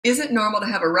Is it normal to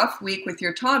have a rough week with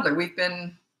your toddler? We've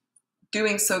been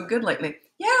doing so good lately.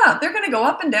 Yeah, they're going to go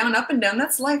up and down, up and down.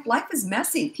 That's life. Life is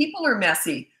messy. People are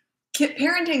messy.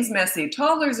 Parenting's messy.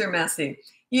 Toddlers are messy.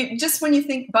 Just when you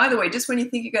think, by the way, just when you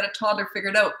think you got a toddler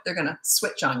figured out, they're going to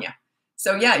switch on you.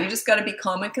 So yeah, you just got to be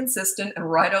calm and consistent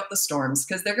and ride out the storms,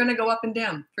 because they're going to go up and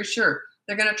down for sure.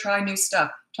 They're going to try new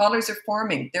stuff. Toddlers are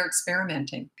forming. They're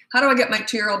experimenting. How do I get my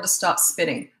 2-year-old to stop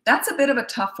spitting? That's a bit of a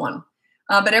tough one.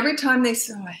 But every time they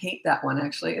say, oh, I hate that one,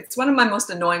 actually. It's one of my most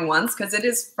annoying ones, because it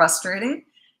is frustrating,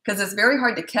 because it's very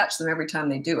hard to catch them every time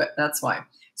they do it. That's why.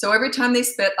 So every time they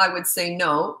spit, I would say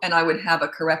no, and I would have a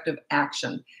corrective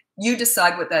action. You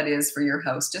decide what that is for your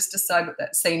house. Just decide what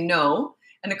that, say no.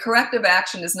 And a corrective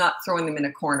action is not throwing them in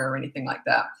a corner or anything like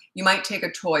that. You might take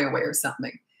a toy away or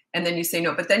something, and then you say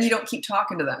no, but then you don't keep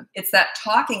talking to them. It's that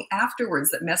talking afterwards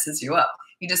that messes you up.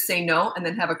 You just say no and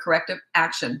then have a corrective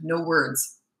action, no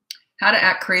words. How to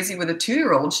act crazy with a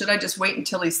 2-year-old. Should I just wait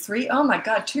until he's 3? Oh my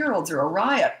God, 2-year-olds are a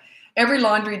riot. Every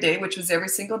laundry day, which was every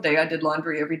single day, I did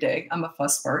laundry every day. I'm a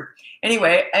fuss fart.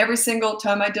 Anyway, every single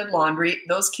time I did laundry,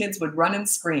 those kids would run and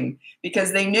scream,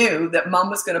 because they knew that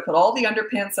mom was going to put all the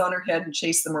underpants on her head and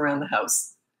chase them around the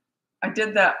house. I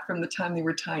did that from the time they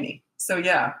were tiny. So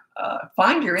yeah,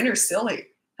 find your inner silly.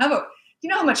 You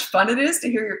know how much fun it is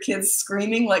to hear your kids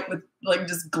screaming with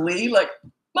just glee, like,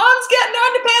 Mom's getting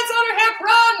underpants on her head,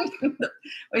 run!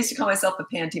 I used to call myself the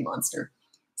panty monster.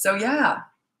 So yeah,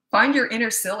 find your inner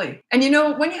silly. And you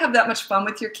know, when you have that much fun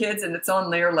with your kids and it's on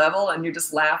their level and you're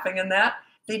just laughing and that,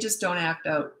 they just don't act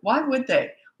out. Why would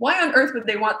they? Why on earth would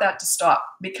they want that to stop?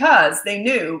 Because they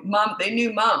knew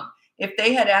mom. If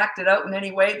they had acted out in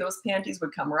any way, those panties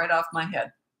would come right off my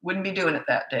head. Wouldn't be doing it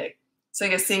that day. So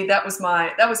you see, that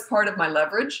was part of my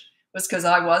leverage, was because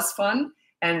I was fun.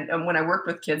 And when I worked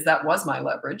with kids, that was my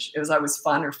leverage. It was I was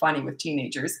fun or funny with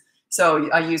teenagers. So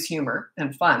I use humor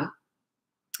and fun.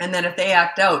 And then if they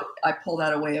act out, I pull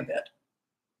that away a bit.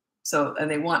 So, and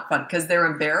they want fun because they're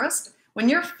embarrassed. When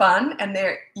you're fun and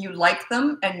you like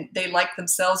them and they like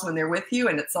themselves when they're with you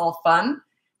and it's all fun,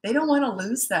 they don't want to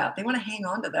lose that. They want to hang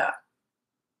on to that.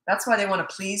 That's why they want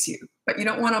to please you. But you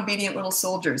don't want obedient little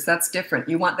soldiers. That's different.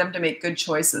 You want them to make good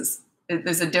choices.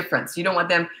 There's a difference. You don't want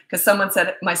them, because someone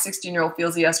said, my 16-year-old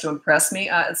feels he has to impress me.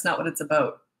 It's not what it's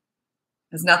about.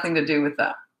 It has nothing to do with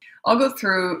that. I'll go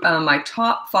through my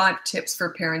top 5 tips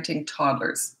for parenting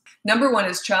toddlers. Number 1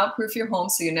 is child-proof your home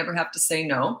so you never have to say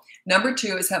no. Number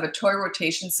 2 is have a toy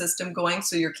rotation system going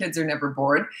so your kids are never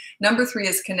bored. Number 3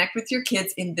 is connect with your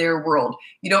kids in their world.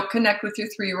 You don't connect with your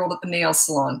 3-year-old at the nail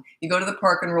salon. You go to the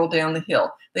park and roll down the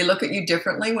hill. They look at you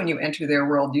differently when you enter their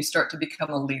world. You start to become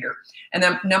a leader. And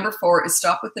then number 4 is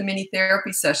stop with the mini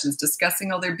therapy sessions,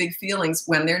 discussing all their big feelings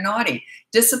when they're naughty.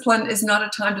 Discipline is not a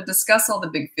time to discuss all the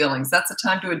big feelings. That's a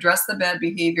time to address the bad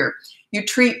behavior.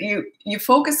 You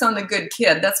focus on the good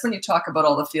kid. That's when you talk about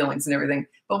all the feelings and everything.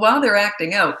 But while they're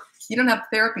acting out, you don't have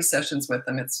therapy sessions with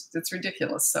them. It's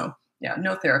ridiculous. So yeah,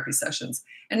 no therapy sessions.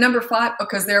 And number 5,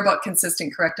 because they're about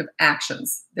consistent corrective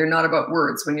actions. They're not about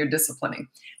words when you're disciplining.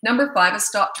 Number 5 is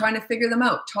stop trying to figure them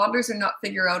out. Toddlers are not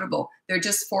figure-outable. They're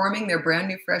just forming. They're brand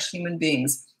new, fresh human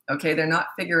beings. Okay, they're not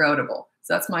figure-outable.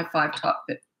 So that's my 5 top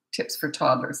tips for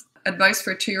toddlers. Advice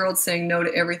for a 2-year-old saying no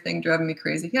to everything, driving me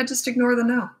crazy. Yeah, just ignore the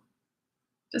no.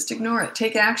 Just ignore it.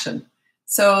 Take action.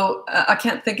 So I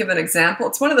can't think of an example.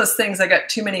 It's one of those things, I got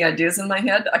too many ideas in my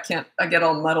head. I get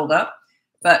all muddled up.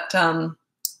 But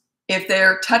if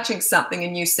they're touching something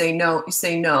and you say no, you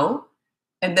say no.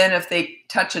 And then if they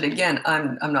touch it again,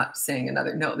 I'm not saying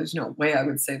another no. There's no way I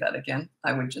would say that again.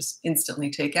 I would just instantly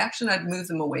take action. I'd move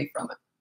them away from it.